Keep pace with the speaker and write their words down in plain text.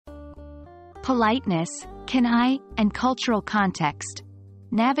Politeness, can I, and cultural context.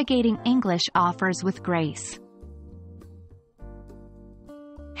 Navigating English offers with grace.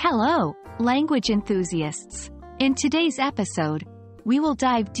 Hello, language enthusiasts. In today's episode, we will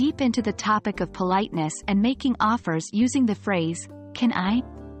dive deep into the topic of politeness and making offers using the phrase, can I?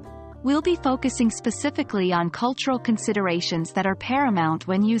 We'll be focusing specifically on cultural considerations that are paramount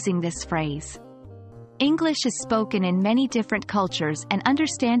when using this phrase. English is spoken in many different cultures, and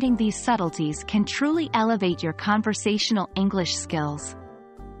understanding these subtleties can truly elevate your conversational English skills.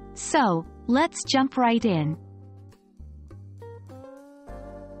 So, let's jump right in.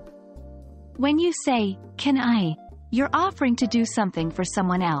 When you say, can I, you're offering to do something for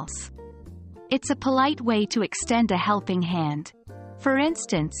someone else. It's a polite way to extend a helping hand. For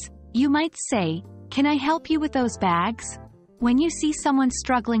instance, you might say, can I help you with those bags? When you see someone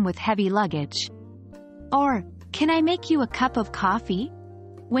struggling with heavy luggage. Or, can I make you a cup of coffee?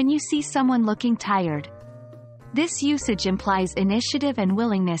 When you see someone looking tired. This usage implies initiative and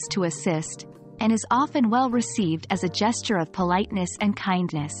willingness to assist, and is often well received as a gesture of politeness and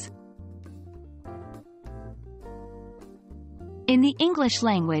kindness. In the English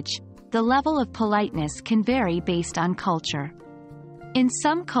language, the level of politeness can vary based on culture. In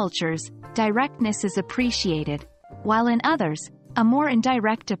some cultures, directness is appreciated, while in others, a more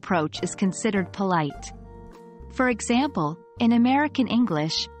indirect approach is considered polite. For example, in American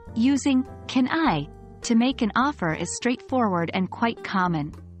English, using can I to make an offer is straightforward and quite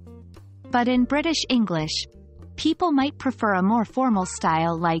common. But in British English, people might prefer a more formal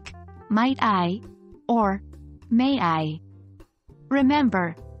style like might I or may I.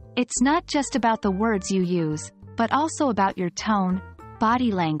 Remember, it's not just about the words you use, but also about your tone,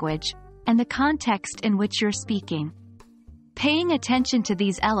 body language, and the context in which you're speaking. Paying attention to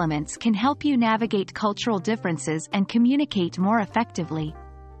these elements can help you navigate cultural differences and communicate more effectively.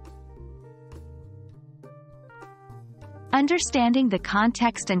 Understanding the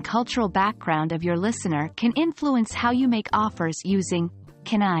context and cultural background of your listener can influence how you make offers using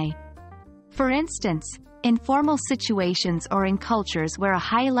can I. For instance, in formal situations or in cultures where a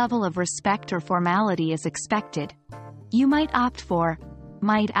high level of respect or formality is expected, you might opt for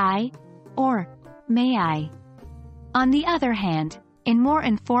might I or may I. On the other hand, in more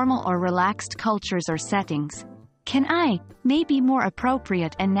informal or relaxed cultures or settings, can I may be more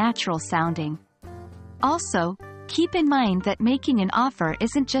appropriate and natural sounding. Also, keep in mind that making an offer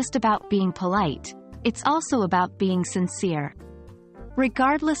isn't just about being polite, it's also about being sincere.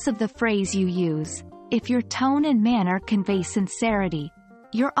 Regardless of the phrase you use, if your tone and manner convey sincerity,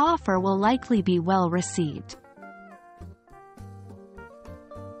 your offer will likely be well received.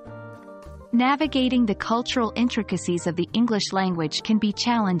 Navigating the cultural intricacies of the English language can be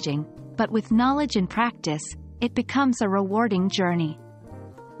challenging, but with knowledge and practice, it becomes a rewarding journey.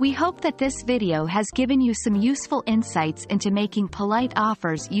 We hope that this video has given you some useful insights into making polite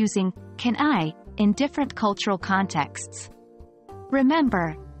offers using can I in different cultural contexts.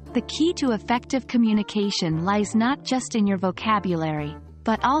 Remember, the key to effective communication lies not just in your vocabulary,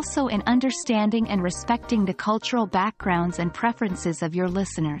 but also in understanding and respecting the cultural backgrounds and preferences of your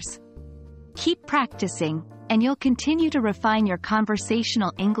listeners. Keep practicing, and you'll continue to refine your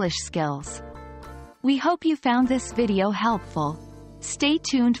conversational English skills. We hope you found this video helpful. Stay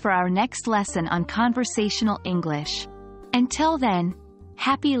tuned for our next lesson on conversational English. Until then,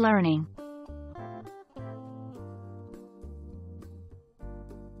 happy learning!